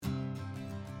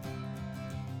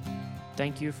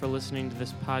Thank you for listening to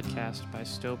this podcast by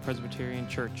Stowe Presbyterian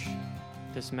Church.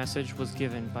 This message was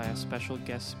given by a special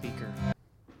guest speaker.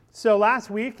 So last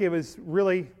week, it was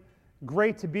really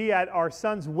great to be at our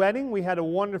son's wedding. We had a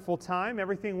wonderful time.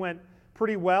 Everything went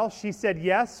pretty well. She said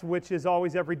yes, which is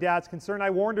always every dad's concern.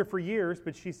 I warned her for years,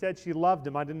 but she said she loved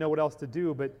him. I didn't know what else to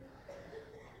do, but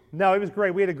no, it was great.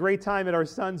 We had a great time at our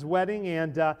son's wedding,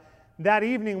 and that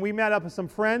evening we met up with some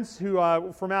friends who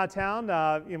from out of town.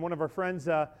 One of our friends,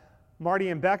 Marty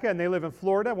and Becca, and they live in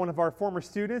Florida, one of our former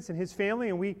students and his family,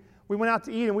 and we went out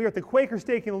to eat, and we were at the Quaker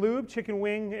Steak and Lube Chicken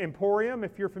Wing Emporium.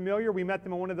 If you're familiar, we met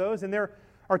them at one of those, and there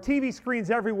are TV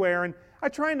screens everywhere, and I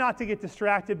try not to get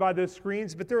distracted by those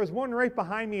screens, but there was one right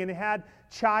behind me, and it had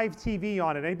Chive TV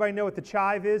on it. Anybody know what the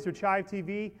Chive is, or Chive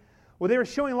TV? Well, they were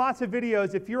showing lots of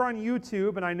videos. If you're on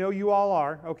YouTube, and I know you all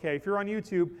are, okay, if you're on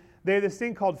YouTube, they have this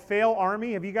thing called Fail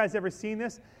Army. Have you guys ever seen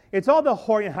this? It's all the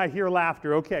I hear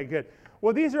laughter. Okay, good.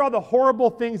 Well, these are all the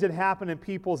horrible things that happen in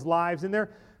people's lives, and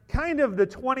they're kind of the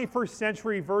 21st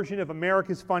century version of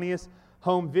America's Funniest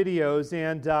Home Videos.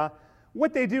 And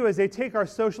what they do is they take our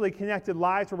socially connected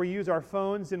lives where we use our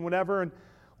phones and whatever, and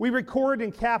we record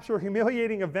and capture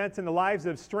humiliating events in the lives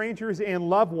of strangers and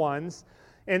loved ones,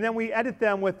 and then we edit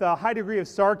them with a high degree of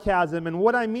sarcasm. And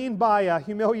what I mean by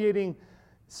humiliating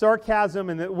sarcasm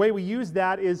and the way we use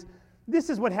that is,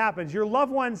 this is what happens. Your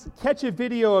loved ones catch a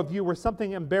video of you where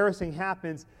something embarrassing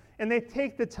happens, and they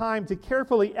take the time to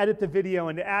carefully edit the video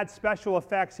and to add special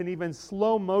effects and even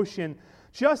slow motion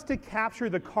just to capture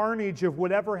the carnage of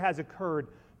whatever has occurred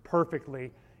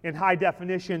perfectly in high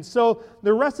definition so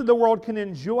the rest of the world can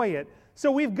enjoy it.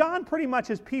 So we've gone pretty much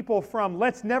as people from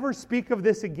let's never speak of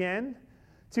this again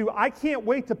to I can't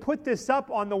wait to put this up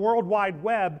on the World Wide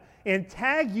Web and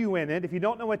tag you in it. If you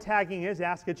don't know what tagging is,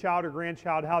 ask a child or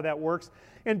grandchild how that works.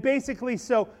 And basically,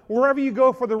 so wherever you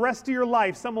go for the rest of your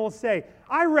life, someone will say,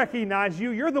 I recognize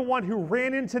you. You're the one who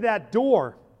ran into that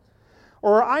door.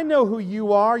 Or I know who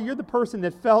you are. You're the person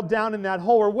that fell down in that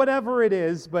hole, or whatever it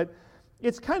is. But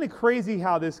it's kind of crazy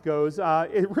how this goes.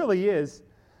 It really is.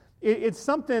 It's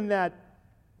something that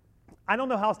I don't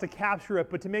know how else to capture it,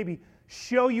 but to maybe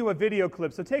show you a video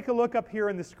clip. So take a look up here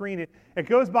on the screen. It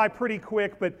goes by pretty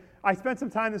quick, but I spent some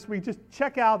time this week. Just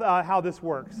check out how this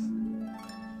works.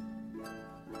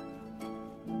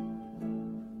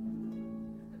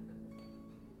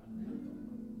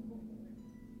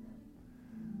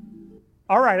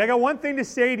 All right, I got one thing to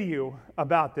say to you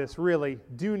about this, really.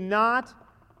 Do not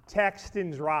text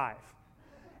and drive.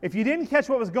 If you didn't catch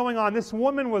what was going on, this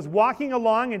woman was walking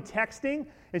along and texting,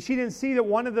 and she didn't see that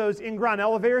one of those in-ground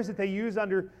elevators that they use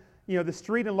under the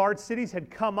street in large cities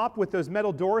had come up with those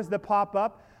metal doors that pop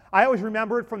up. I always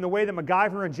remember it from the way that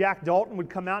MacGyver and Jack Dalton would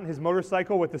come out in his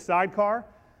motorcycle with the sidecar.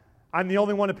 I'm the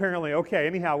only one apparently. Okay,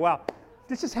 anyhow, wow.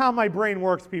 This is how my brain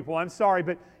works, people. I'm sorry,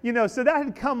 but, so that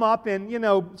had come up, and,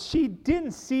 she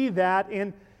didn't see that,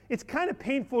 and it's kind of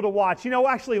painful to watch.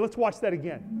 Actually, let's watch that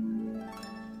again.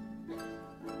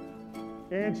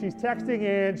 And she's texting,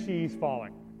 and she's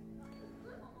falling.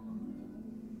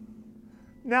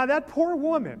 Now, that poor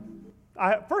woman,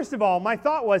 first of all, my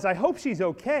thought was, I hope she's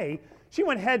okay. She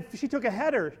took a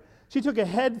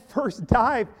head first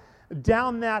dive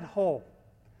down that hole.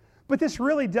 But this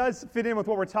really does fit in with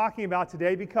what we're talking about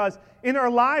today, because in our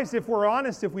lives, if we're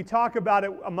honest, if we talk about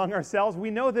it among ourselves, we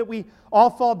know that we all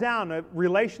fall down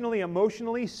relationally,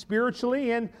 emotionally,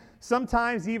 spiritually, and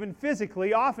sometimes even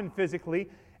physically, often physically.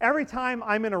 Every time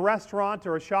I'm in a restaurant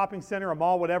or a shopping center, a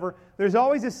mall, whatever, there's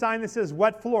always a sign that says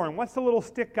wet floor. And what's the little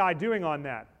stick guy doing on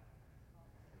that?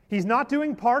 He's not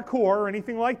doing parkour or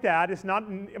anything like that. It's not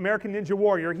an American Ninja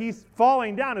Warrior. He's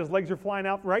falling down. His legs are flying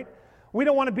out, right? We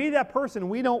don't want to be that person.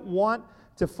 We don't want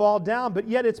to fall down, but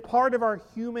yet it's part of our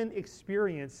human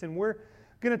experience. And we're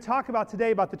going to talk about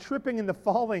today about the tripping and the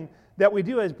falling that we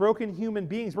do as broken human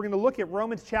beings. We're going to look at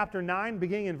Romans chapter 9,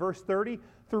 beginning in verse 30,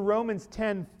 through Romans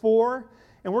 10:4.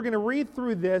 And we're going to read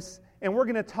through this, and we're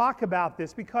going to talk about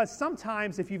this, because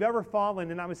sometimes if you've ever fallen,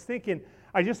 and I was thinking,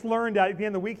 I just learned at the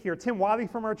end of the week here, Tim Wiley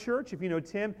from our church, if you know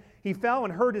Tim, he fell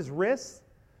and hurt his wrists.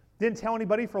 Didn't tell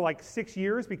anybody for like 6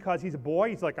 years because he's a boy.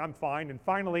 He's like, I'm fine. And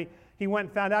finally, he went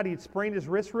and found out he'd sprained his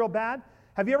wrist real bad.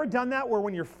 Have you ever done that where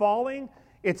when you're falling,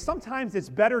 sometimes it's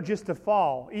better just to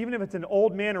fall, even if it's an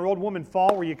old man or old woman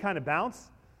fall where you kind of bounce?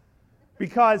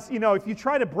 Because, if you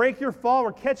try to break your fall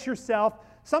or catch yourself,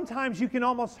 sometimes you can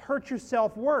almost hurt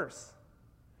yourself worse.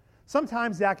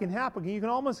 Sometimes that can happen. You can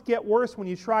almost get worse when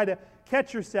you try to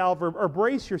catch yourself or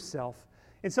brace yourself.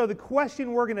 And so the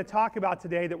question we're going to talk about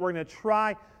today, that we're going to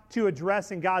try to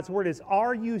address in God's Word, is,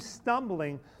 are you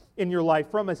stumbling in your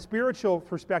life from a spiritual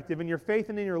perspective, in your faith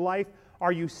and in your life?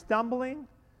 Are you stumbling?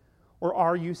 or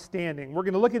are you standing? We're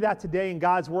going to look at that today in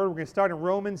God's Word. We're going to start in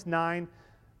Romans 9,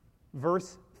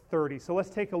 verse 30. So let's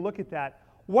take a look at that.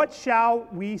 What shall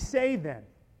we say then?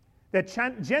 That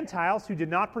Gentiles who did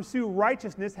not pursue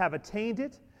righteousness have attained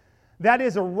it? That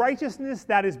is a righteousness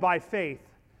that is by faith.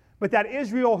 But that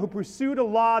Israel who pursued a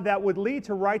law that would lead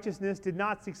to righteousness did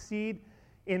not succeed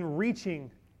in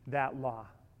reaching that law.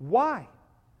 Why?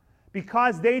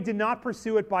 Because they did not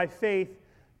pursue it by faith,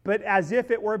 but as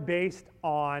if it were based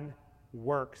on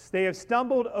works. They have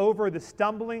stumbled over the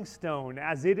stumbling stone,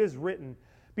 as it is written,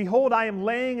 Behold, I am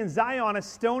laying in Zion a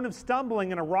stone of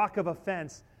stumbling and a rock of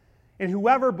offense, and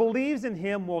whoever believes in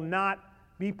him will not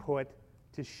be put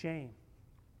to shame.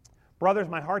 Brothers,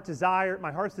 my heart's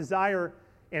desire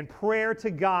and prayer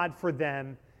to God for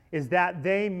them is that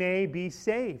they may be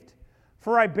saved.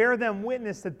 For I bear them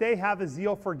witness that they have a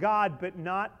zeal for God, but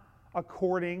not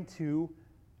according to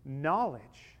knowledge.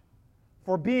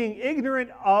 For being ignorant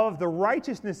of the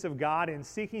righteousness of God and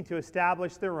seeking to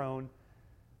establish their own,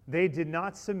 they did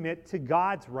not submit to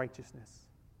God's righteousness.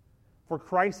 For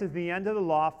Christ is the end of the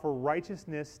law for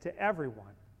righteousness to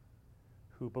everyone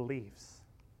who believes.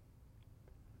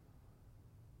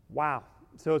 Wow.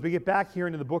 So as we get back here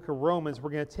into the book of Romans,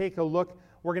 we're going to take a look.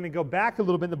 We're going to go back a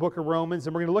little bit in the book of Romans,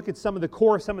 and we're going to look at some of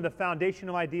the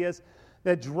foundational ideas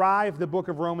that drive the book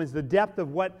of Romans, the depth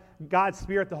of what God's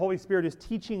Spirit, the Holy Spirit, is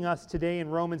teaching us today in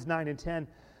Romans 9 and 10.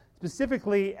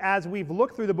 Specifically, as we've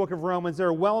looked through the book of Romans, there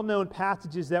are well-known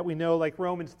passages that we know, like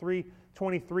Romans 3,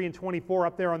 23 and 24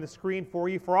 up there on the screen for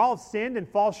you. For all have sinned and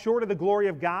fall short of the glory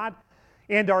of God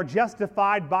and are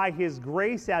justified by His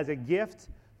grace as a gift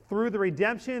through the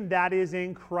redemption that is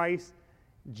in Christ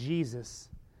Jesus.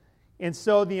 And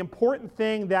so the important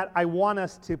thing that I want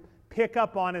us to pick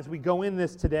up on as we go in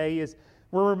this today is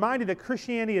we're reminded that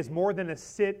Christianity is more than a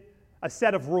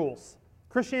set of rules.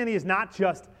 Christianity is not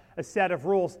just a set of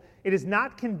rules. It is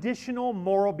not conditional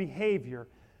moral behavior.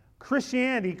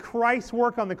 Christianity, Christ's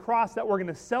work on the cross that we're going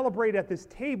to celebrate at this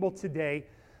table today,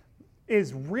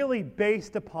 is really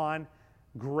based upon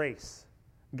grace.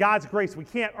 God's grace. We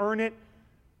can't earn it.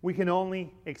 We can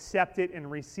only accept it and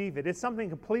receive it. It's something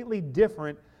completely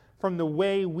different from the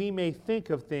way we may think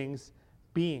of things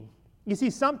being. You see,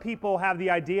 some people have the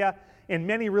idea, and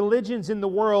many religions in the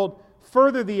world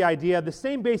further the idea, the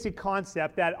same basic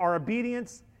concept, that our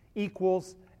obedience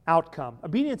equals outcome.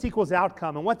 Obedience equals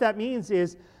outcome. And what that means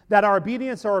is that our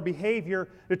obedience or our behavior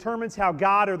determines how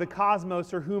God or the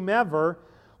cosmos or whomever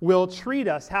will treat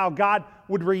us, how God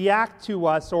would react to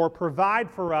us or provide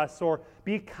for us or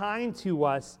be kind to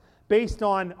us based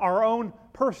on our own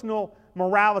personal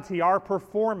morality, our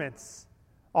performance,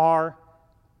 our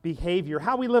behavior,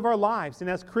 how we live our lives. And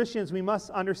as Christians, we must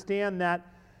understand that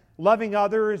loving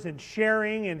others and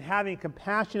sharing and having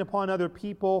compassion upon other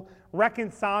people,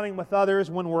 reconciling with others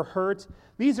when we're hurt,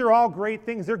 these are all great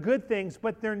things. They're good things,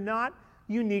 but they're not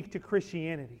unique to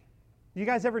Christianity. You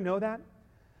guys ever know that?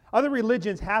 Other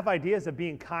religions have ideas of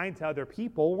being kind to other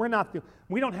people.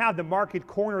 We don't have the market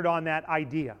cornered on that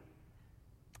idea.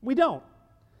 We don't.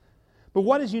 But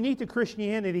what is unique to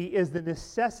Christianity is the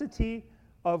necessity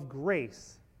of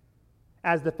grace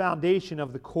as the foundation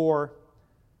of the core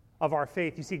of our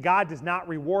faith. You see, God does not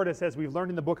reward us, as we've learned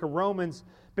in the book of Romans,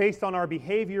 based on our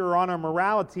behavior or on our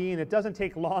morality, and it doesn't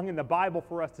take long in the Bible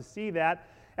for us to see that.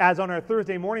 As on our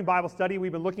Thursday morning Bible study,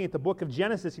 we've been looking at the book of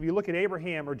Genesis. If you look at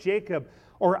Abraham or Jacob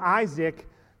or Isaac,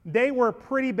 they were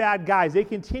pretty bad guys. They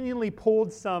continually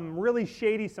pulled some really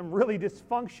shady, some really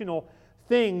dysfunctional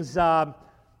things,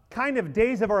 kind of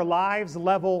days of our lives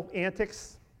level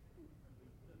antics.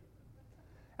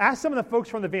 Ask some of the folks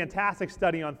from the Fantastic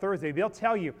study on Thursday. They'll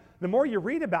tell you, the more you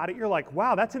read about it, you're like,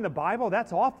 wow, that's in the Bible?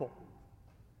 That's awful.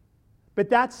 But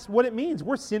that's what it means.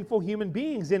 We're sinful human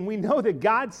beings, and we know that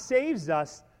God saves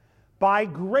us by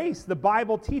grace. The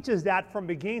Bible teaches that from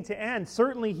beginning to end,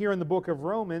 certainly here in the book of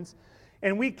Romans.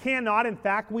 And we cannot, in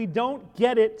fact, we don't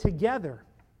get it together.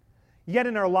 Yet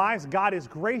in our lives, God is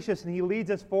gracious, and He leads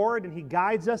us forward, and He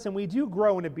guides us, and we do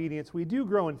grow in obedience. We do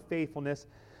grow in faithfulness.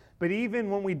 But even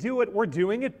when we do it, we're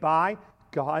doing it by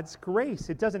God's grace.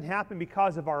 It doesn't happen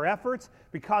because of our efforts,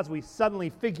 because we suddenly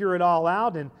figure it all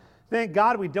out. And thank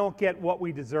God we don't get what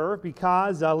we deserve,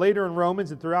 because later in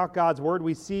Romans and throughout God's Word,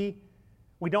 we see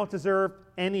we don't deserve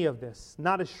any of this.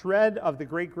 Not a shred of the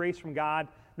great grace from God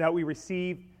that we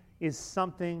receive is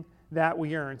something that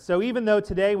we earn. So even though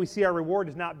today we see our reward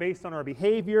is not based on our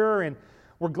behavior, and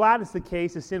we're glad it's the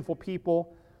case as sinful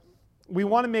people, we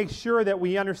want to make sure that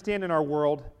we understand in our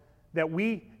world that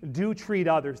we do treat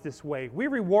others this way. We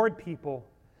reward people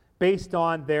based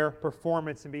on their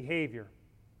performance and behavior.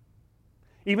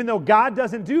 Even though God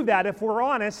doesn't do that, if we're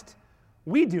honest,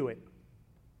 we do it.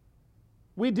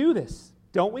 We do this,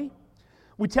 don't we?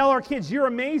 We tell our kids, you're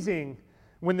amazing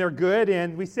when they're good,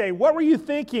 and we say, what were you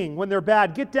thinking when they're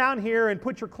bad? Get down here and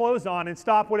put your clothes on and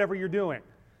stop whatever you're doing.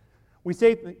 We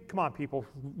say, come on, people,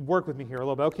 work with me here a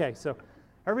little bit. Okay, so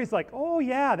everybody's like, oh,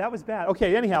 yeah, that was bad.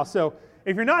 Okay, anyhow, so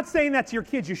if you're not saying that to your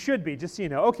kids, you should be, just so you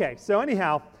know. Okay, so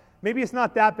anyhow, maybe it's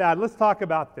not that bad. Let's talk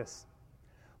about this.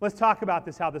 Let's talk about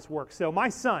this, how this works. So my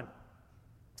son,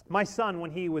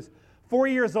 when he was 4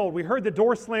 years old, we heard the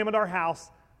door slam at our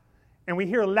house, and we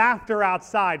hear laughter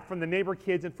outside from the neighbor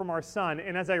kids and from our son.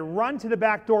 And as I run to the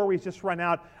back door where he's just run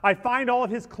out, I find all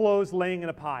of his clothes laying in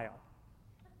a pile.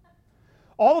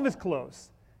 All of his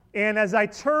clothes. And as I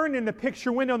turn in the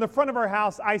picture window in the front of our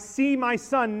house, I see my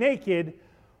son naked,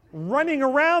 running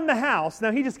around the house.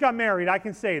 Now, he just got married. I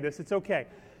can say this. It's okay.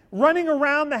 Running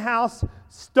around the house,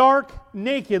 stark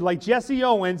naked, like Jesse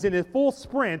Owens in a full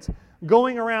sprint,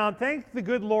 going around. Thank the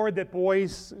good Lord that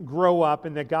boys grow up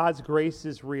and that God's grace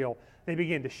is real. They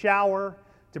begin to shower,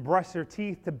 to brush their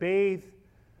teeth, to bathe,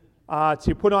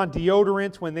 to put on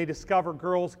deodorant when they discover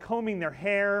girls combing their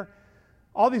hair,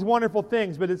 all these wonderful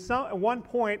things. But at one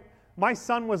point, my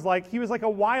son was like a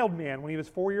wild man when he was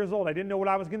 4 years old. I didn't know what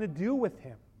I was going to do with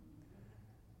him.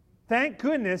 Thank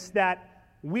goodness that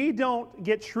we don't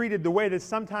get treated the way that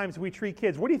sometimes we treat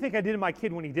kids. What do you think I did to my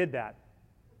kid when he did that?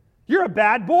 You're a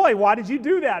bad boy. Why did you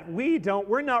do that?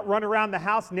 We're not run around the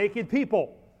house naked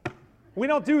people. We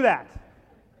don't do that.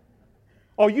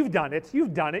 Oh, you've done it.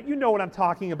 You've done it. You know what I'm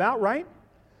talking about, right?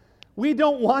 We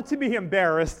don't want to be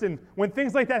embarrassed. And when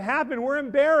things like that happen, we're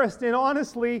embarrassed. And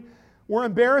honestly, we're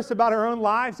embarrassed about our own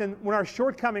lives. And when our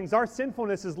shortcomings, our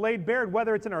sinfulness is laid bare,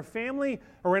 whether it's in our family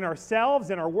or in ourselves,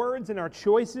 in our words, in our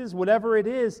choices, whatever it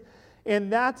is.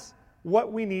 And that's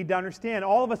what we need to understand.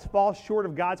 All of us fall short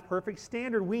of God's perfect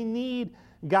standard. We need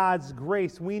God's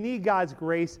grace. We need God's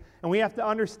grace. And we have to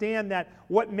understand that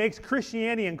what makes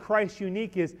Christianity and Christ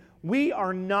unique is we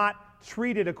are not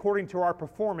treated according to our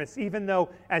performance, even though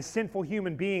as sinful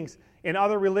human beings in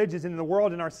other religions in the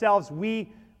world and ourselves,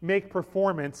 we make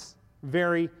performance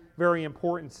very, very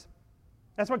important.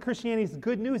 That's why Christianity is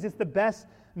good news. It's the best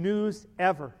news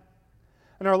ever.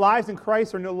 And our lives in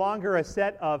Christ are no longer a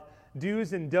set of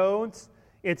do's and don'ts.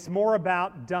 It's more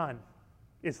about done.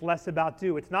 It's less about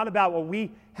do. It's not about what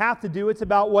we have to do. It's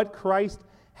about what Christ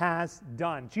has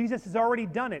done. Jesus has already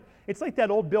done it. It's like that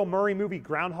old Bill Murray movie,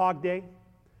 Groundhog Day,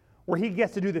 where he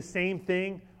gets to do the same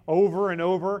thing over and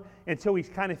over until he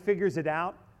kind of figures it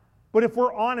out. But if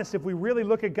we're honest, if we really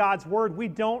look at God's Word, we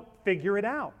don't figure it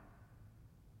out.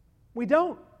 We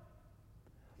don't.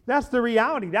 That's the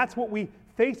reality. That's what we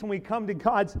face when we come to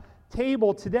God's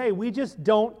table today. We just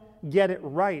don't get it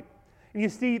right. And you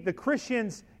see, the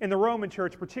Christians in the Roman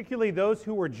church, particularly those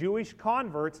who were Jewish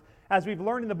converts, as we've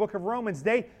learned in the book of Romans,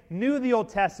 they knew the Old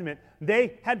Testament.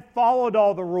 They had followed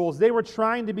all the rules. They were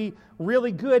trying to be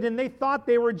really good, and they thought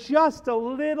they were just a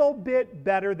little bit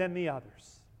better than the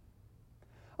others.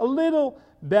 A little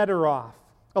better off,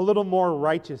 a little more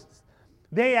righteous.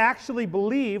 They actually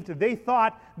believed, they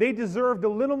thought they deserved a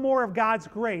little more of God's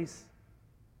grace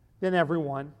than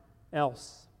everyone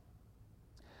else.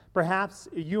 Perhaps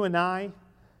you and I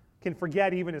can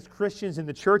forget, even as Christians in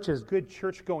the church, as good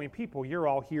church-going people. You're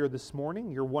all here this morning.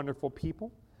 You're wonderful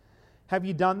people. Have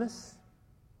you done this?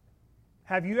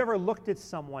 Have you ever looked at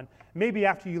someone, maybe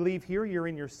after you leave here, you're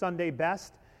in your Sunday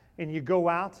best, and you go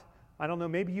out, I don't know,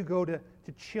 maybe you go to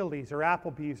Chili's or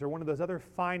Applebee's or one of those other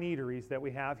fine eateries that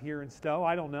we have here in Stowe,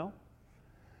 I don't know.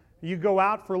 You go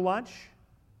out for lunch,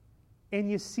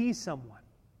 and you see someone.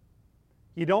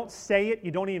 You don't say it.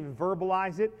 You don't even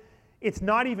verbalize it. It's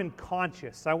not even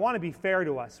conscious. I want to be fair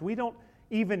to us. We don't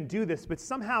even do this, but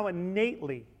somehow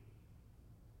innately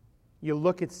you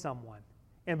look at someone,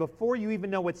 and before you even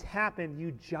know what's happened,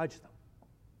 you judge them.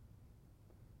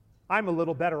 I'm a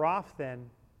little better off than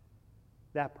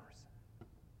that person.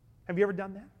 Have you ever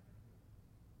done that?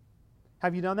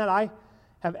 Have you done that? I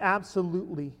have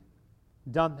absolutely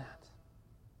done that.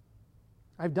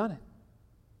 I've done it.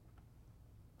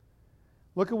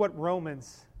 Look at what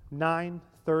Romans 9,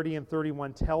 30, and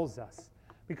 31 tells us.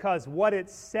 Because what it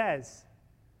says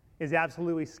is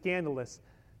absolutely scandalous.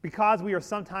 Because we are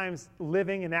sometimes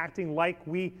living and acting like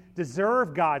we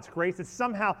deserve God's grace, it's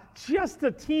somehow just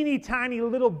a teeny tiny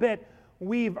little bit,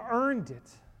 we've earned it.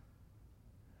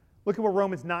 Look at what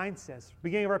Romans 9 says,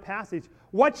 beginning of our passage.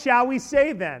 What shall we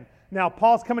say then? Now,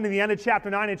 Paul's coming to the end of chapter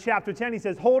 9 and chapter 10. He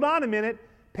says, hold on a minute,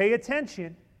 pay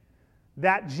attention.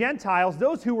 That Gentiles,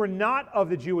 those who were not of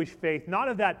the Jewish faith, not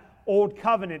of that old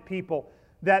covenant people,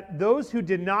 that those who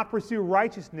did not pursue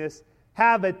righteousness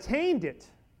have attained it.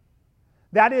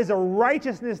 That is a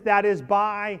righteousness that is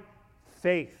by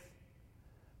faith.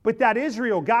 But that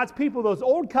Israel, God's people, those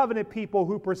old covenant people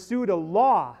who pursued a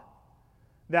law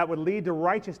that would lead to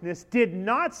righteousness, did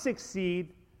not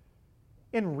succeed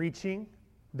in reaching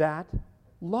that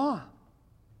law.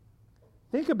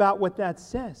 Think about what that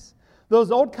says.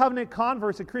 Those old covenant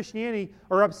converts of Christianity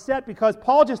are upset because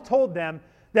Paul just told them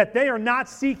that they are not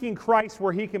seeking Christ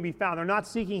where he can be found. They're not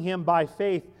seeking him by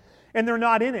faith, and they're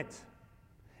not in it.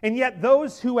 And yet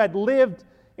those who had lived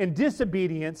in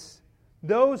disobedience,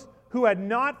 those who had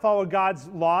not followed God's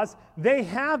laws, they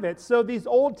have it. So these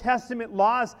Old Testament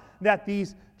laws that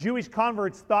these Jewish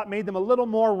converts thought made them a little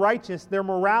more righteous, their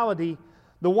morality,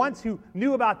 the ones who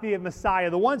knew about the Messiah,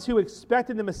 the ones who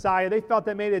expected the Messiah, they felt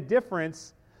that made a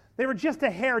difference. They were just a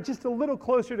hair, just a little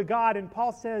closer to God. And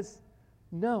Paul says,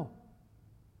 no,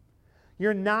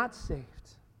 you're not saved.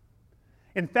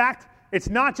 In fact, it's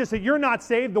not just that you're not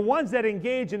saved. The ones that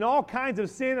engage in all kinds of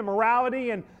sin and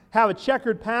immorality and have a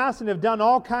checkered past and have done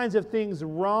all kinds of things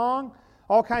wrong,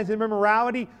 all kinds of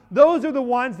immorality, those are the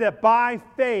ones that by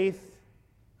faith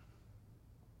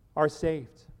are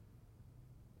saved.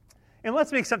 And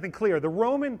let's make something clear. The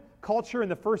Roman culture in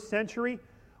the first century,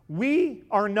 we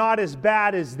are not as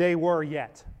bad as they were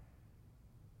yet.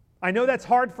 I know that's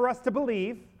hard for us to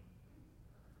believe,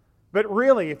 but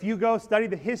really, if you go study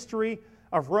the history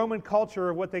of Roman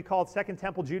culture, of what they called Second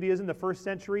Temple Judaism, the first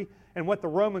century, and what the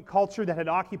Roman culture that had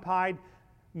occupied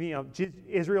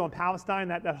Israel and Palestine,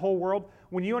 that whole world,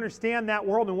 when you understand that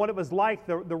world and what it was like,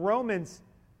 the Romans,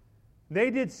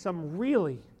 they did some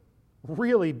really,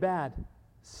 really bad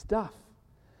stuff.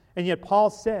 And yet Paul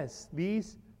says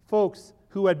these folks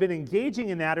who had been engaging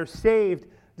in that are saved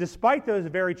despite those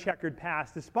very checkered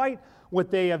past, despite what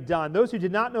they have done. Those who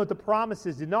did not know the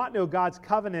promises, did not know God's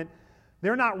covenant,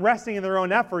 they're not resting in their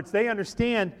own efforts. They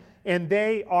understand, and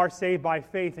they are saved by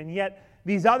faith. And yet,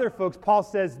 these other folks, Paul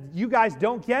says, you guys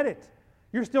don't get it.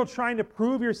 You're still trying to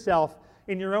prove yourself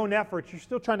in your own efforts. You're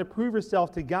still trying to prove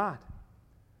yourself to God.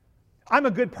 I'm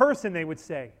a good person, they would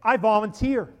say. I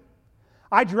volunteer.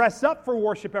 I dress up for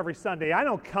worship every Sunday. I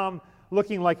don't come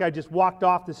looking like I just walked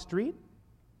off the street.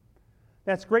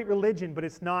 That's great religion, but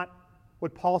it's not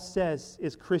what Paul says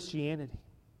is Christianity.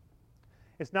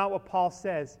 It's not what Paul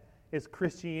says is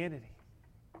Christianity.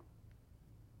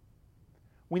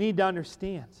 We need to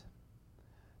understand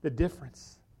the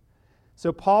difference.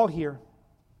 So Paul here,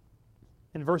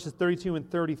 in verses 32 and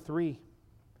 33,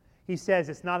 he says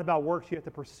it's not about works, you have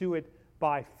to pursue it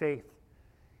by faith.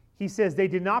 He says they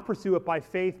did not pursue it by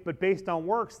faith, but based on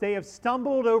works. They have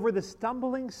stumbled over the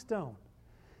stumbling stone.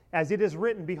 As it is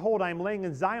written, behold, I am laying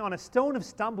in Zion a stone of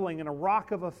stumbling and a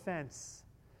rock of offense.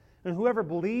 And whoever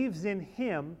believes in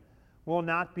him will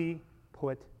not be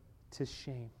put to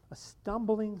shame. A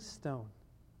stumbling stone.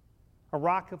 A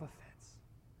rock of offense.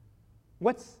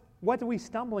 What are we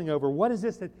stumbling over? What is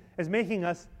this that is making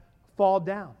us fall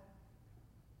down?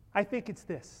 I think it's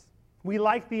this. We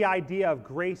like the idea of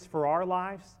grace for our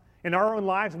lives. In our own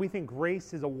lives, we think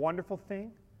grace is a wonderful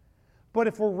thing. But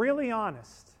if we're really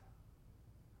honest,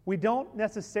 we don't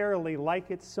necessarily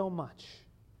like it so much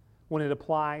when it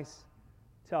applies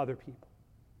to other people.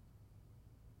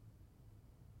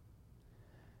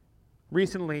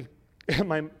 Recently, at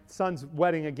my son's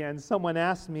wedding again, someone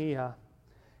asked me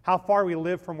how far we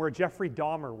live from where Jeffrey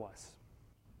Dahmer was.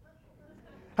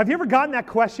 Have you ever gotten that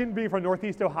question being from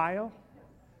Northeast Ohio?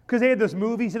 Because they had those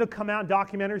movies that have come out,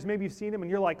 documentaries, maybe you've seen them, and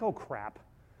you're like, oh crap.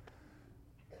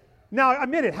 Now,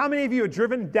 admit it, how many of you have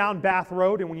driven down Bath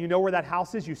Road and when you know where that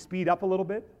house is, you speed up a little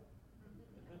bit?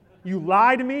 You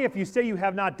lie to me if you say you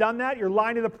have not done that. You're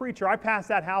lying to the preacher. I passed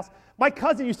that house. My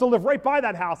cousin used to live right by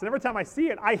that house, and every time I see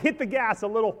it, I hit the gas a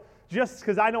little just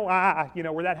because I know,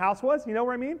 where that house was. You know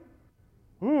what I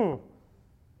mean?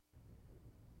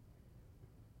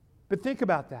 But think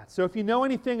about that. So if you know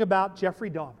anything about Jeffrey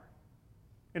Dahmer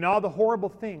and all the horrible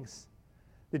things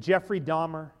that Jeffrey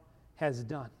Dahmer has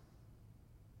done,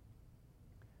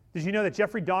 did you know that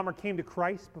Jeffrey Dahmer came to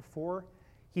Christ before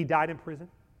he died in prison?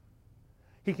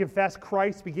 He confessed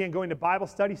Christ, began going to Bible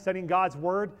study, studying God's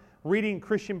Word, reading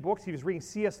Christian books. He was reading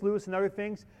C.S. Lewis and other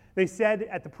things. They said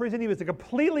at the prison he was a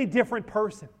completely different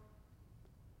person.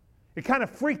 It kind of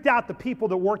freaked out the people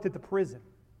that worked at the prison.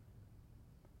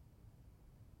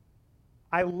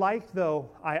 I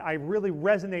really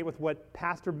resonate with what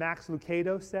Pastor Max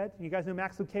Lucado said. You guys know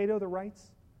Max Lucado that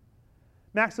writes?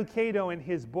 Max Lucado, in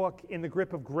his book, In the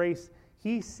Grip of Grace,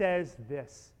 he says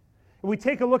this. If we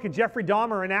take a look at Jeffrey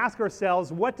Dahmer and ask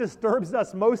ourselves what disturbs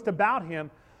us most about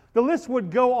him, the list would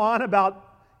go on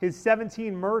about his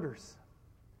 17 murders.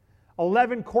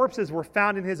 11 corpses were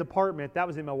found in his apartment. That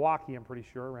was in Milwaukee, I'm pretty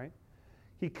sure, right?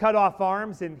 He cut off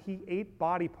arms and he ate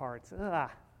body parts. Ugh.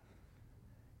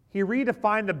 He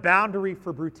redefined the boundary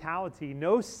for brutality.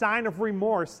 No sign of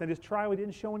remorse, and his trial, he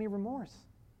didn't show any remorse.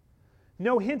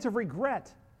 No hint of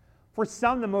regret. For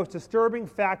some, the most disturbing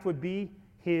fact would be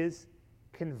his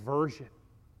conversion.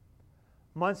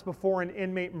 Months before an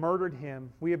inmate murdered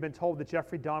him, we have been told that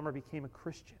Jeffrey Dahmer became a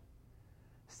Christian.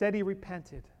 Said he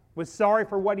repented, was sorry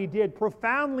for what he did,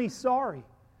 profoundly sorry.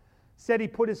 Said he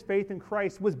put his faith in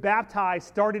Christ, was baptized,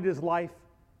 started his life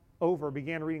over,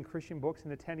 began reading Christian books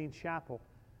and attending chapel.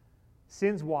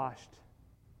 Sins washed,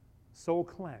 soul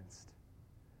cleansed,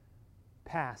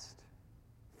 past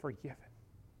forgiven.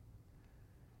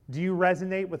 Do you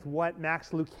resonate with what Max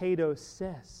Lucado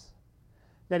says?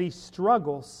 That he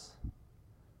struggles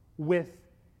with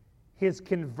his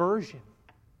conversion,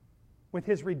 with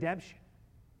his redemption.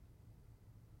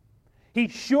 He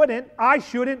shouldn't, I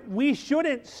shouldn't, we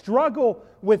shouldn't struggle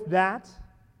with that.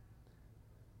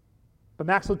 But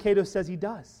Max Lucado says he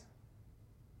does.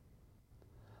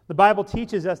 The Bible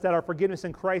teaches us that our forgiveness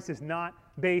in Christ is not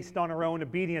based on our own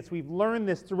obedience. We've learned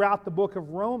this throughout the book of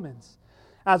Romans.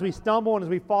 As we stumble and as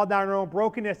we fall down in our own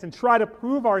brokenness and try to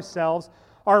prove ourselves,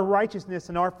 our righteousness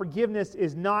and our forgiveness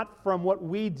is not from what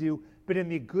we do, but in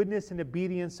the goodness and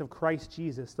obedience of Christ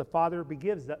Jesus. The Father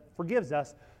forgives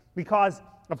us because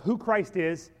of who Christ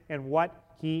is and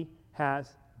what He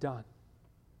has done.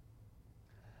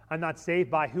 I'm not saved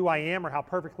by who I am or how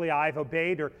perfectly I've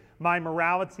obeyed or my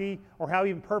morality or how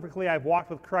even perfectly I've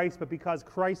walked with Christ, but because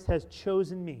Christ has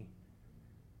chosen me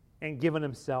and given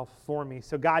Himself for me.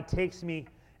 So God takes me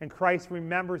and Christ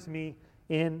remembers me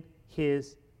in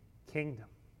His kingdom.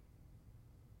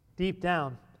 Deep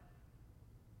down,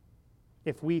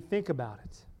 if we think about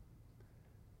it,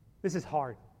 this is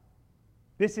hard.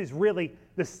 This is really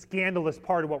the scandalous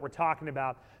part of what we're talking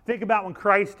about. Think about when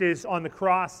Christ is on the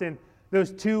cross and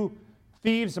those two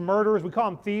thieves and murderers, we call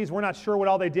them thieves, we're not sure what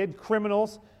all they did,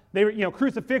 criminals. They were,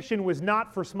 crucifixion was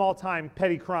not for small-time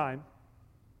petty crime.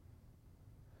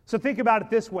 So think about it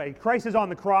this way. Christ is on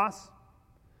the cross,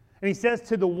 and He says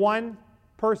to the one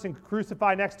person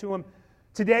crucified next to Him,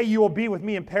 "Today you will be with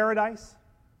me in paradise."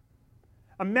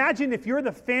 Imagine if you're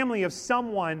the family of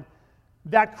someone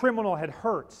that criminal had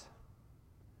hurt.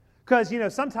 Because,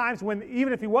 sometimes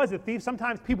even if he was a thief,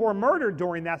 sometimes people were murdered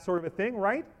during that sort of a thing,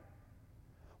 right?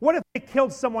 What if they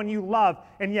killed someone you love,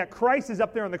 and yet Christ is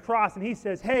up there on the cross, and He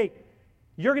says, "Hey,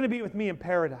 you're going to be with me in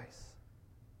paradise."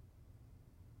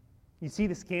 You see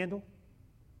the scandal?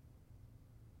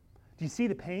 Do you see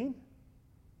the pain?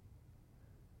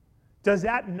 Does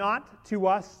that not, to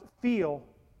us, feel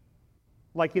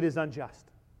like it is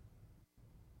unjust?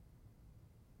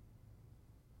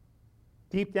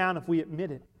 Deep down, if we admit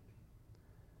it,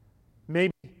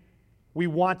 maybe we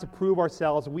want to prove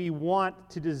ourselves. We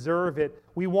want to deserve it.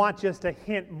 We want just a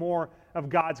hint more of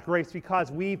God's grace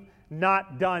because we've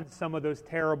not done some of those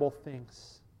terrible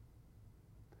things.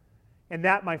 And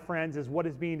that, my friends, is what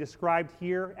is being described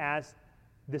here as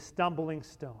the stumbling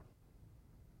stone.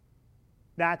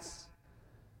 That's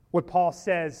what Paul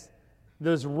says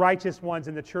those righteous ones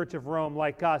in the church of Rome,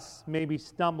 like us, may be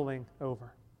stumbling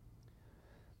over.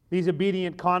 These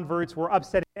obedient converts were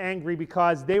upset and angry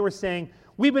because they were saying,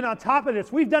 "We've been on top of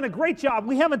this. We've done a great job.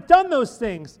 We haven't done those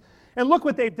things. And look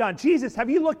what they've done. Jesus, have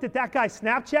you looked at that guy's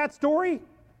Snapchat story?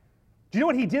 Do you know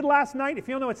what he did last night? If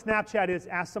you don't know what Snapchat is,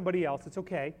 ask somebody else. It's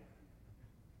okay.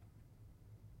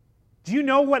 Do you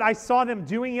know what I saw them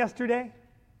doing yesterday?"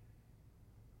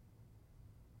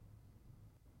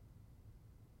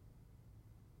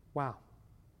 Wow.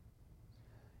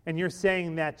 And you're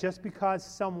saying that just because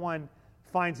someone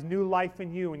finds new life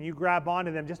in you and you grab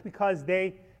onto them, just because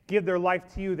they give their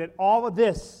life to you, that all of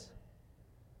this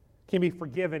can be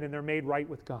forgiven and they're made right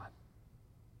with God.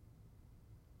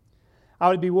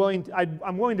 I'm willing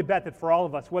to bet that for all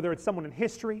of us, whether it's someone in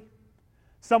history,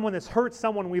 someone that's hurt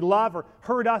someone we love or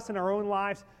hurt us in our own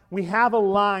lives, we have a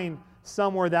line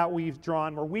somewhere that we've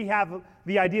drawn where we have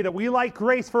the idea that we like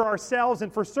grace for ourselves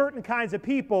and for certain kinds of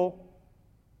people,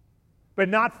 but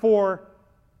not for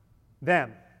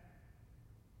them.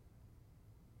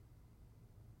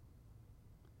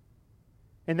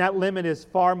 And that limit is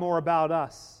far more about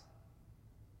us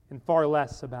and far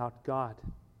less about God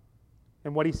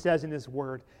and what He says in His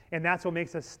Word. And that's what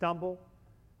makes us stumble,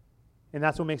 and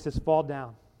that's what makes us fall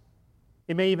down.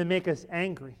 It may even make us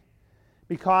angry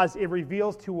because it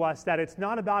reveals to us that it's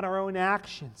not about our own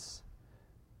actions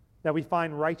that we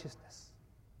find righteousness.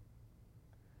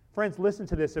 Friends, listen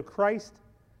to this. If Christ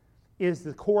is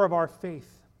the core of our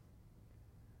faith,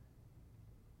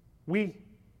 we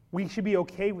should be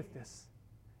okay with this.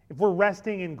 If we're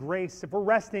resting in grace, if we're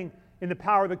resting in the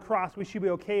power of the cross, we should be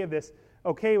okay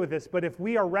with this. But if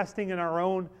we are resting in our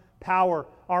own power,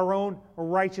 our own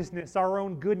righteousness, our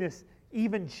own goodness,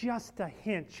 even just a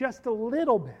hint, just a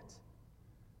little bit,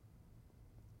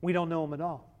 we don't know Him at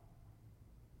all.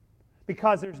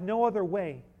 Because there's no other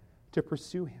way to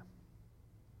pursue Him.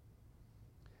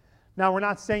 Now, we're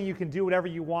not saying you can do whatever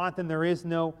you want and there is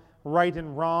no right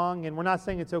and wrong, and we're not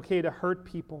saying it's okay to hurt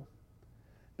people.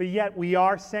 But yet we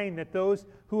are saying that those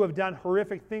who have done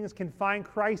horrific things can find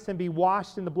Christ and be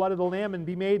washed in the blood of the Lamb and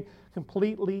be made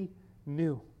completely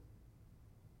new.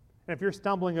 And if you're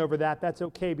stumbling over that, that's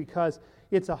okay, because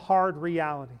it's a hard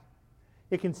reality.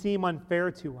 It can seem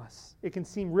unfair to us. It can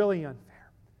seem really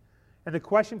unfair. And the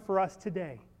question for us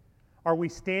today, are we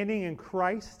standing in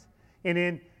Christ and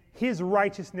in His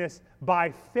righteousness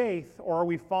by faith, or are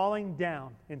we falling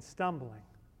down and stumbling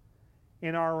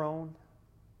in our own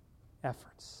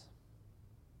efforts?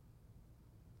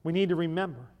 We need to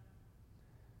remember,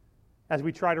 as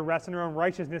we try to rest in our own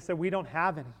righteousness, that we don't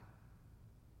have any.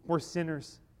 We're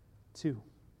sinners too.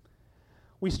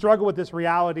 We struggle with this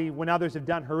reality when others have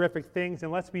done horrific things,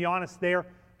 and let's be honest, they're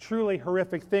truly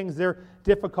horrific things. They're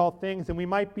difficult things, and we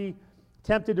might be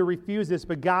tempted to refuse this,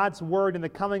 but God's word and the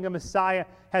coming of Messiah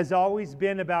has always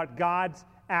been about God's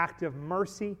act of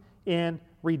mercy and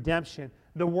redemption.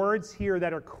 The words here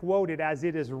that are quoted as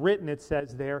it is written, it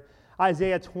says there,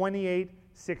 Isaiah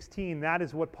 28:16, that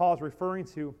is what Paul's referring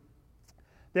to.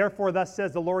 Therefore, thus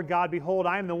says the Lord God, behold,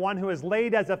 I am the one who has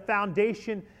laid as a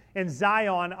foundation in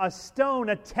Zion a stone,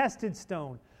 a tested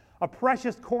stone, a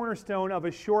precious cornerstone of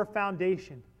a sure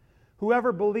foundation.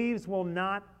 Whoever believes will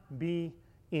not be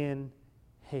in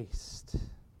haste.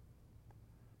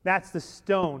 That's the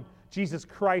stone. Jesus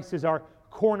Christ is our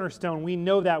cornerstone. We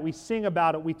know that. We sing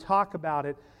about it. We talk about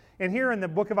it. And here in the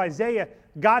book of Isaiah,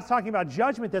 God's talking about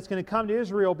judgment that's going to come to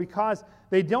Israel because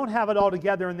they don't have it all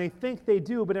together and they think they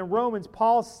do. But in Romans,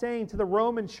 Paul's saying to the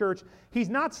Roman church, he's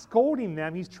not scolding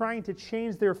them. He's trying to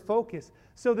change their focus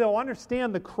so they'll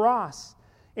understand the cross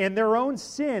and their own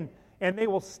sin, and they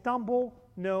will stumble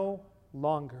no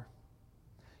longer.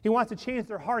 He wants to change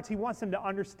their hearts. He wants them to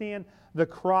understand the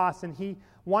cross, and He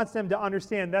wants them to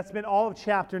understand, that's been all of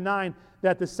chapter 9,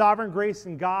 that the sovereign grace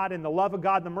in God and the love of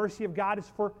God and the mercy of God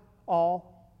is for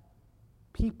all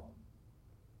people.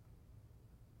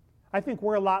 I think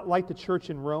we're a lot like the church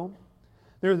in Rome.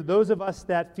 There's those of us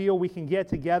that feel we can get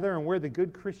together and we're the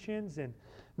good Christians, and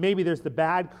maybe there's the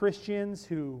bad Christians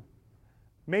who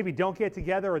maybe don't get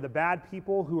together, or the bad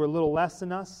people who are a little less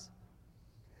than us.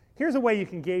 Here's a way you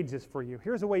can gauge this for you.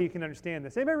 Here's a way you can understand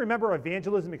this. Anybody remember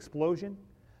Evangelism Explosion?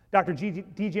 Dr.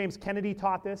 D. James Kennedy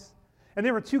taught this. And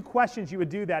there were 2 questions you would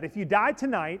do that. If you died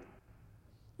tonight,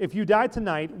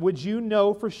 would you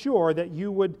know for sure that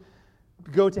you would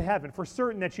go to heaven? For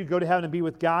certain that you'd go to heaven and be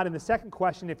with God? And the second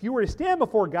question, if you were to stand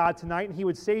before God tonight and He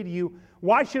would say to you,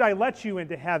 why should I let you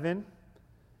into heaven?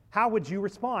 How would you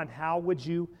respond? How would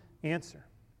you answer?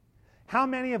 How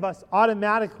many of us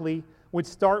automatically would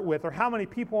start with, or how many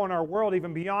people in our world,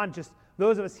 even beyond just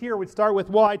those of us here, would start with,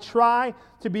 well, I try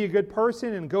to be a good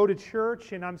person and go to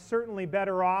church, and I'm certainly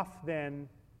better off than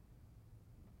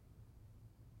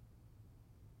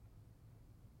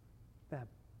them.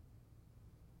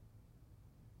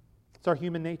 It's our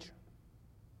human nature.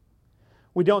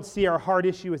 We don't see our heart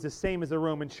issue as the same as the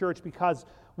Roman church because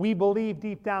we believe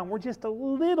deep down we're just a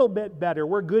little bit better.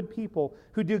 We're good people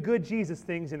who do good Jesus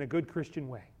things in a good Christian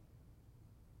way.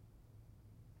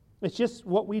 It's just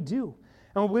what we do.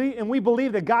 And we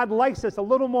believe that God likes us a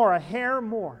little more, a hair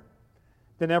more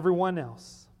than everyone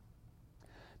else.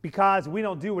 Because we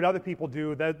don't do what other people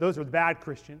do. Those are the bad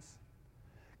Christians.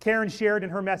 Karen shared in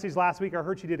her message last week, I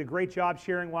heard she did a great job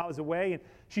sharing while I was away, and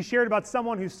she shared about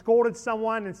someone who scolded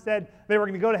someone and said they were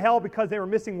going to go to hell because they were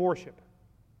missing worship.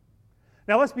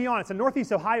 Now let's be honest, in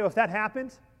Northeast Ohio, if that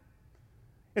happened,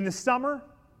 in the summer,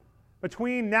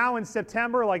 between now and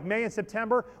September, like May and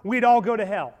September, we'd all go to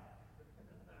hell.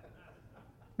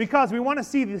 Because we want to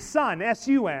see the sun,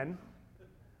 S-U-N.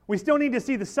 We still need to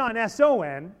see the sun,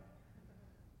 S-O-N.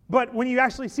 But when you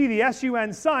actually see the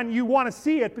S-U-N sun, you want to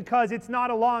see it because it's not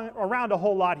around a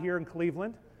whole lot here in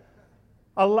Cleveland.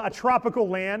 A tropical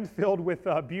land filled with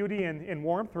beauty and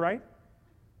warmth, right?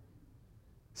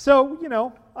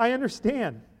 So, I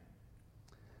understand.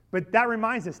 But that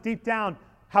reminds us, deep down,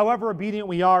 however obedient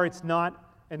we are, it's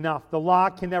not enough. The law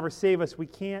can never save us. We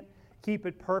can't keep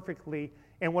it perfectly.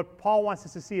 And what Paul wants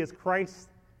us to see is Christ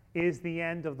is the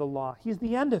end of the law. He's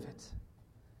the end of it.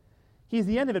 He's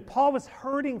the end of it. Paul was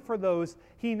hurting for those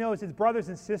he knows, his brothers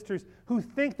and sisters, who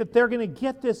think that they're going to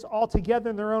get this all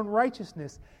together in their own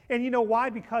righteousness. And you know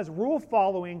why? Because rule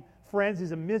following, friends,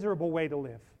 is a miserable way to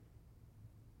live.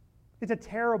 It's a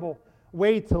terrible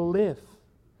way to live.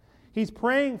 He's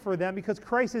praying for them because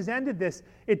Christ has ended this.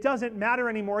 It doesn't matter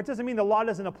anymore. It doesn't mean the law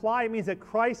doesn't apply. It means that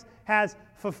Christ has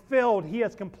fulfilled. He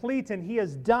has complete and He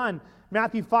has done.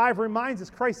 Matthew 5 reminds us,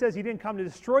 Christ says He didn't come to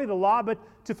destroy the law, but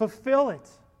to fulfill it.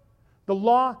 The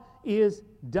law is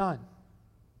done.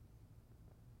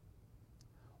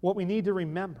 What we need to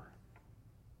remember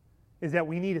is that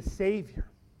we need a Savior.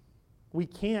 We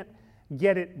can't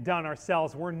get it done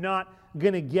ourselves. We're not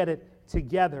going to get it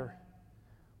together.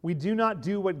 We do not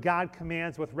do what God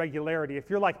commands with regularity. If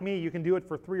you're like me, you can do it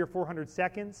for 300 or 400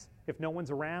 seconds if no one's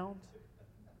around.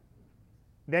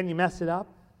 Then you mess it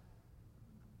up.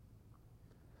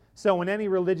 So when any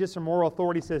religious or moral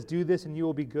authority says, do this and you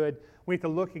will be good, we have to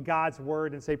look at God's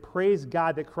word and say, praise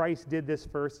God that Christ did this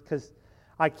first, because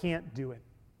I can't do it.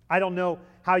 I don't know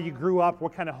how you grew up,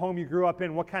 what kind of home you grew up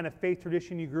in, what kind of faith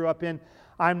tradition you grew up in.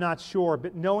 I'm not sure.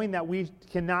 But knowing that we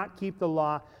cannot keep the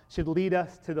law should lead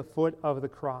us to the foot of the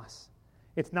cross.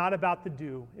 It's not about the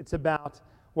do. It's about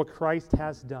what Christ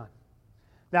has done.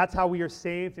 That's how we are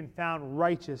saved and found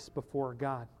righteous before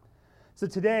God. So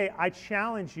today, I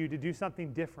challenge you to do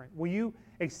something different. Will you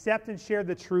accept and share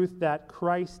the truth that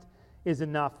Christ is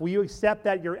enough? Will you accept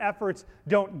that your efforts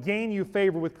don't gain you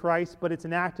favor with Christ, but it's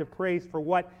an act of praise for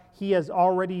what He has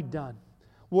already done?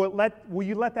 Will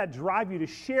you let that drive you to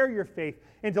share your faith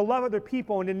and to love other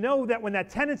people and to know that when that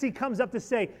tendency comes up to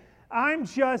say, I'm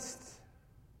just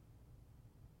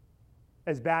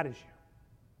as bad as you,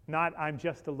 not I'm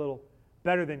just a little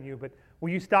better than you, but will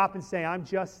you stop and say,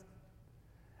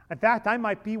 in fact, I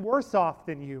might be worse off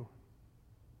than you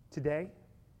today?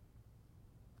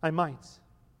 I might.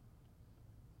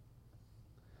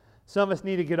 Some of us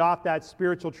need to get off that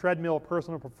spiritual treadmill of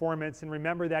personal performance and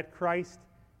remember that Christ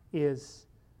is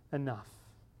enough.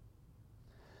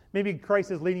 Maybe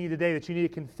Christ is leading you today that you need to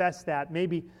confess that.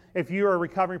 Maybe if you are a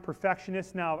recovering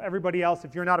perfectionist, now everybody else,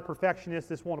 if you're not a perfectionist,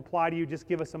 this won't apply to you. Just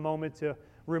give us a moment to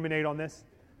ruminate on this.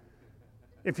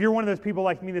 If you're one of those people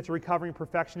like me that's a recovering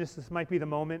perfectionist, this might be the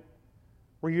moment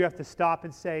where you have to stop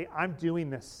and say, I'm doing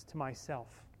this to myself.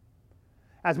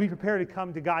 As we prepare to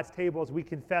come to God's table, as we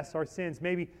confess our sins,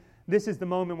 maybe this is the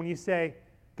moment when you say,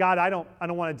 God, I don't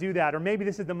want to do that. Or maybe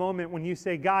this is the moment when you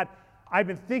say, God, I've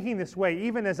been thinking this way.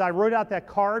 Even as I wrote out that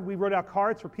card, we wrote out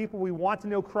cards for people we want to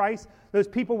know Christ. Those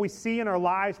people we see in our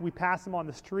lives, we pass them on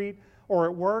the street or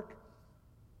at work.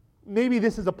 Maybe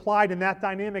this is applied in that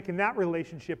dynamic, in that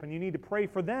relationship, and you need to pray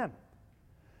for them.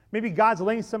 Maybe God's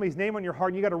laying somebody's name on your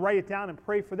heart, and you got to write it down and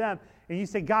pray for them. And you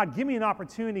say, God, give me an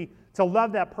opportunity to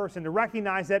love that person, to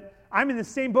recognize that I'm in the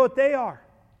same boat they are.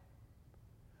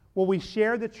 Will we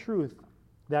share the truth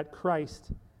that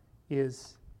Christ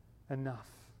is enough?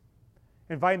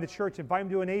 Invite them to church, invite them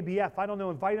to an ABF. I don't know,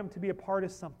 invite them to be a part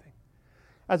of something.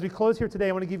 As we close here today,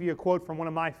 I want to give you a quote from one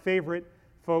of my favorite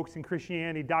folks in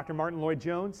Christianity, Dr. Martin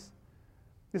Lloyd-Jones.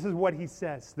 This is what he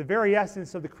says. The very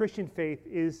essence of the Christian faith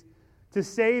is to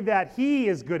say that He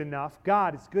is good enough,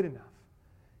 God is good enough,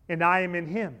 and I am in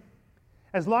Him.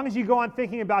 As long as you go on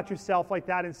thinking about yourself like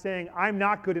that and saying, I'm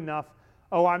not good enough,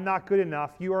 oh, I'm not good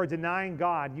enough, you are denying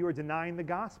God, you are denying the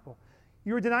gospel.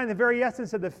 You are denying the very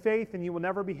essence of the faith, and you will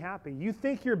never be happy. You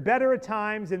think you're better at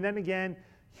times, and then again,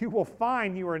 you will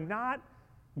find you are not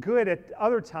good at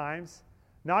other times,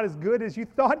 not as good as you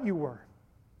thought you were.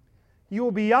 You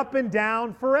will be up and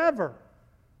down forever.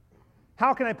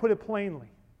 How can I put it plainly?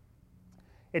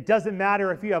 It doesn't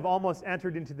matter if you have almost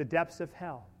entered into the depths of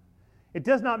hell. It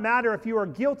does not matter if you are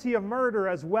guilty of murder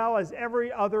as well as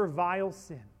every other vile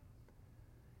sin.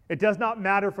 It does not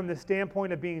matter from the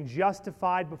standpoint of being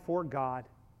justified before God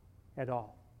at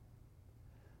all.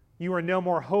 You are no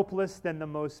more hopeless than the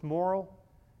most moral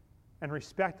and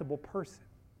respectable person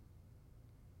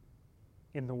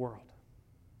in the world.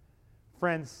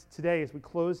 Friends, today as we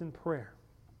close in prayer,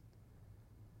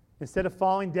 instead of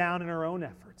falling down in our own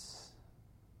efforts,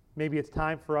 maybe it's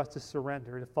time for us to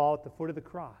surrender, to fall at the foot of the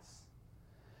cross.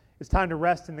 It's time to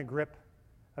rest in the grip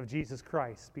of Jesus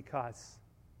Christ because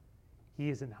He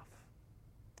is enough.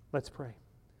 Let's pray.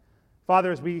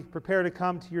 Father, as we prepare to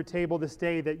come to your table this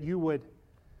day, that you would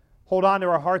hold on to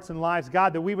our hearts and lives,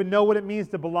 God, that we would know what it means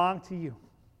to belong to you,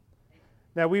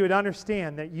 that we would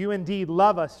understand that you indeed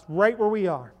love us right where we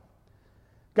are.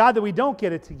 God, that we don't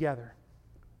get it together.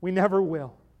 We never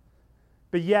will.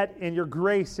 But yet, in your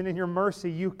grace and in your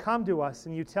mercy, you come to us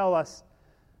and you tell us,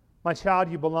 my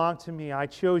child, you belong to me. I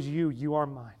chose you. You are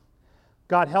mine.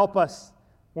 God, help us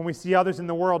when we see others in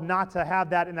the world not to have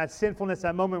that in that sinfulness,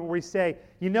 that moment where we say,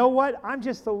 you know what? I'm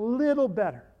just a little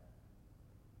better.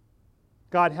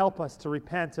 God, help us to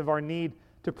repent of our need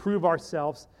to prove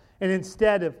ourselves. And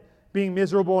instead of being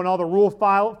miserable in all the rule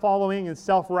following and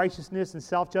self-righteousness and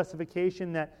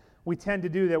self-justification, that we tend to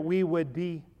do, that we would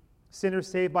be sinners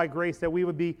saved by grace, that we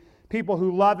would be people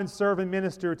who love and serve and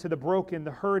minister to the broken,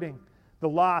 the hurting, the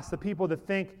lost, the people that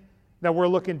think that we're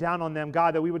looking down on them,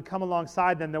 God, that we would come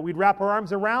alongside them, that we'd wrap our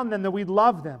arms around them, that we'd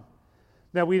love them,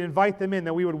 that we'd invite them in,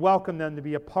 that we would welcome them to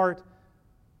be a part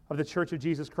of the church of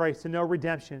Jesus Christ, to know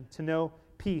redemption, to know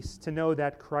peace, to know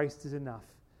that Christ is enough.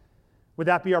 Would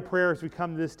that be our prayer as we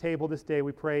come to this table this day?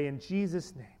 We pray in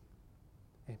Jesus' name.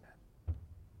 Amen.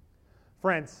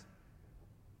 Friends,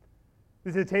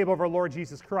 this is the table of our Lord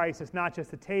Jesus Christ. It's not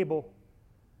just a table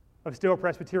of Stowe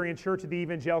Presbyterian Church, or the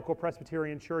Evangelical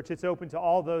Presbyterian Church. It's open to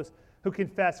all those who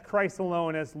confess Christ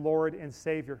alone as Lord and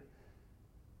Savior.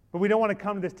 But we don't want to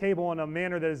come to this table in a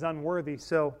manner that is unworthy,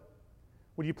 so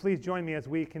would you please join me as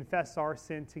we confess our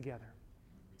sin together?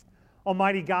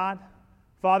 Almighty God,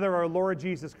 Father, our Lord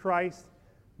Jesus Christ,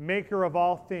 maker of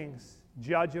all things,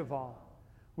 judge of all,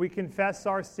 we confess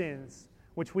our sins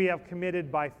which we have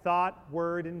committed by thought,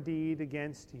 word, and deed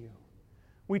against you.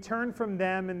 We turn from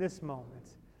them in this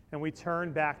moment, and we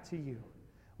turn back to you.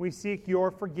 We seek your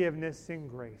forgiveness and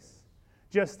grace.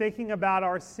 Just thinking about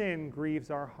our sin grieves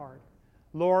our heart.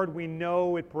 Lord, we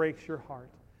know it breaks your heart.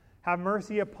 Have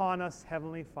mercy upon us,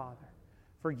 Heavenly Father.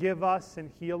 Forgive us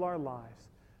and heal our lives.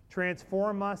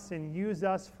 Transform us and use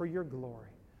us for your glory.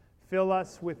 Fill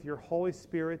us with your Holy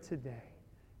Spirit today.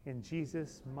 In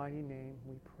Jesus' mighty name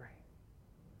we pray.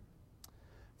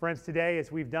 Friends, today,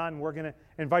 as we've done, we're going to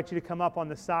invite you to come up on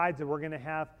the sides, and we're going to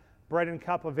have bread and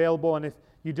cup available. And if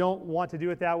you don't want to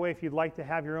do it that way, if you'd like to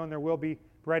have your own, there will be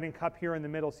bread and cup here in the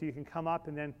middle, so you can come up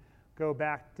and then go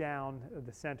back down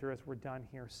the center as we're done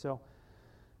here. So,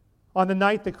 on the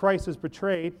night that Christ was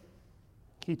betrayed,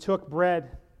 he took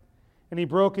bread and he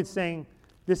broke it, saying,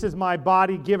 "This is my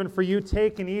body given for you.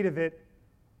 Take and eat of it,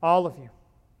 all of you."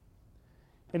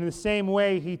 And in the same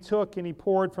way, he took and he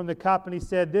poured from the cup, and he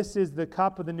said, "This is the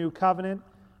cup of the new covenant,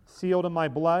 sealed in my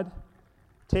blood.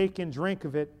 Take and drink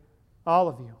of it, all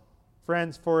of you."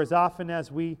 Friends, for as often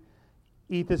as we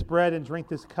eat this bread and drink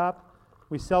this cup,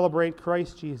 we celebrate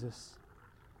Christ Jesus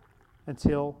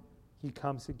until he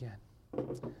comes again.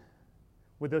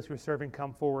 Would those who are serving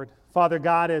come forward? Father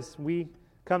God, as we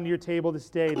come to your table this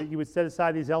day, that you would set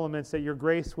aside these elements, that your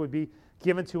grace would be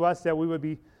given to us, that we would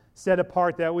be set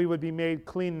apart, that we would be made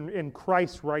clean in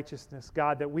Christ's righteousness,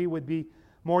 God, that we would be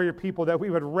more your people, that we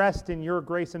would rest in your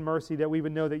grace and mercy, that we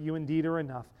would know that you indeed are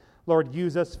enough. Lord,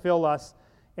 use us, fill us,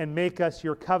 and make us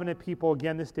your covenant people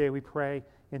again this day, we pray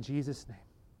in Jesus' name.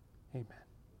 Amen.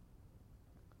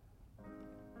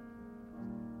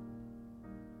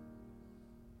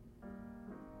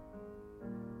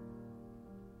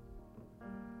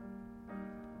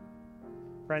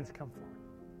 Friends, come forward.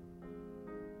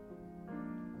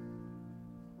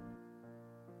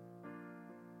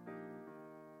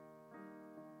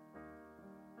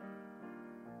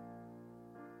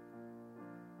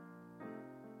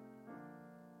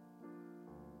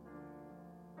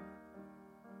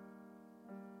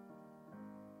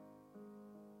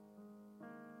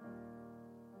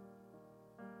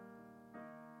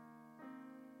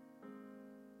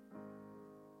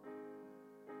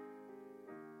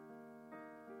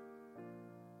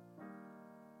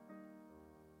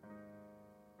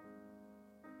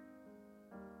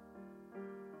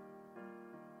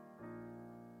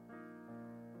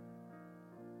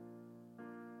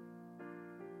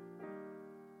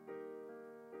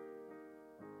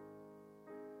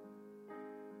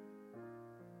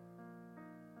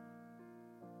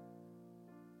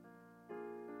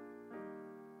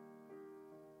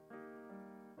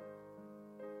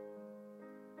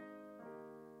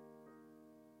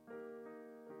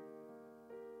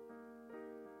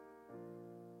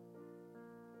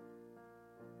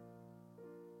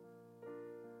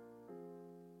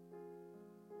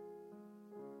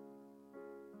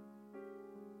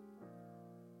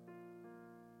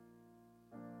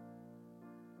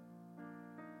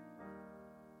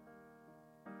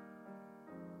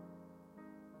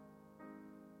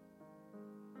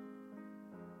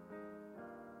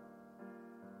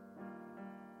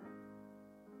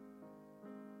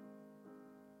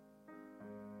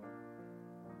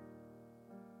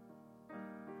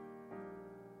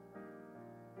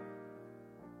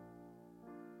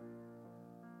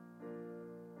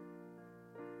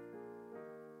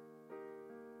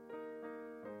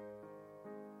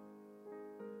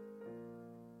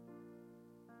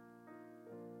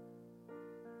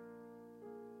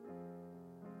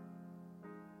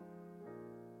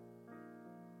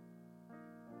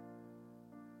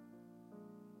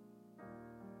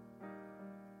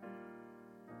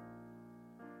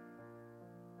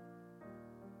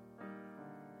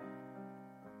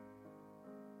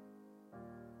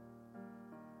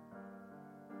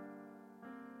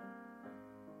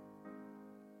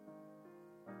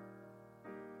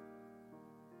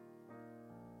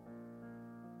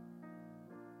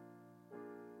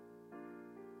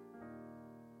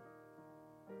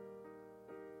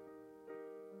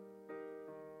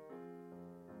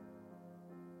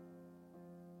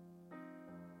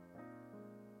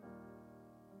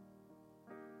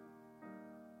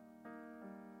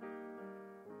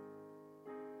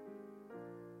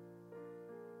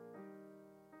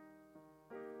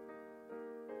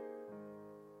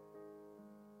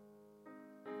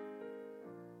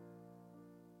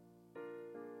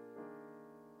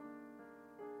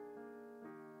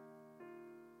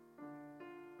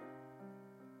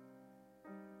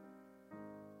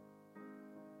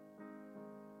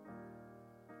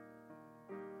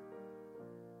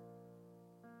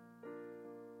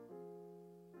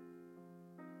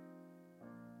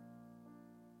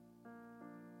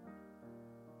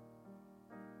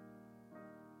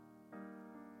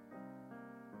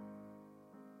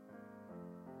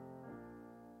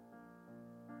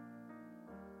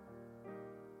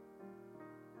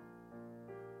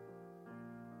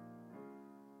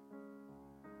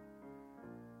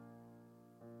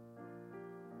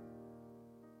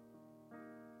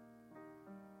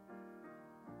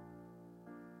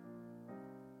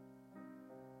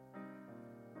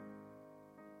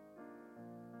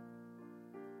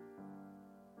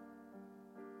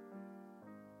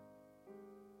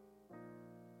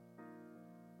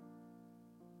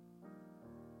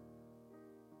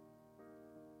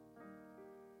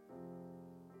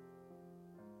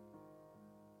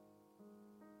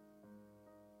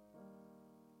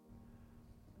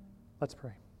 Let's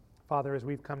pray. Father, as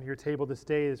we've come to your table this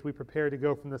day, as we prepare to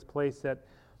go from this place, that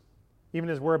even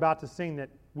as we're about to sing, that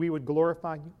we would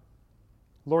glorify you.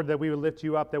 Lord, that we would lift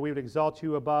you up, that we would exalt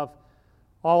you above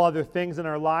all other things in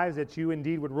our lives, that you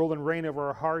indeed would rule and reign over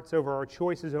our hearts, over our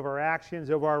choices, over our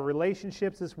actions, over our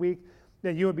relationships this week,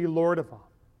 that you would be Lord of all.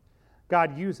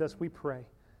 God, use us, we pray.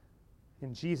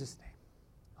 In Jesus' name.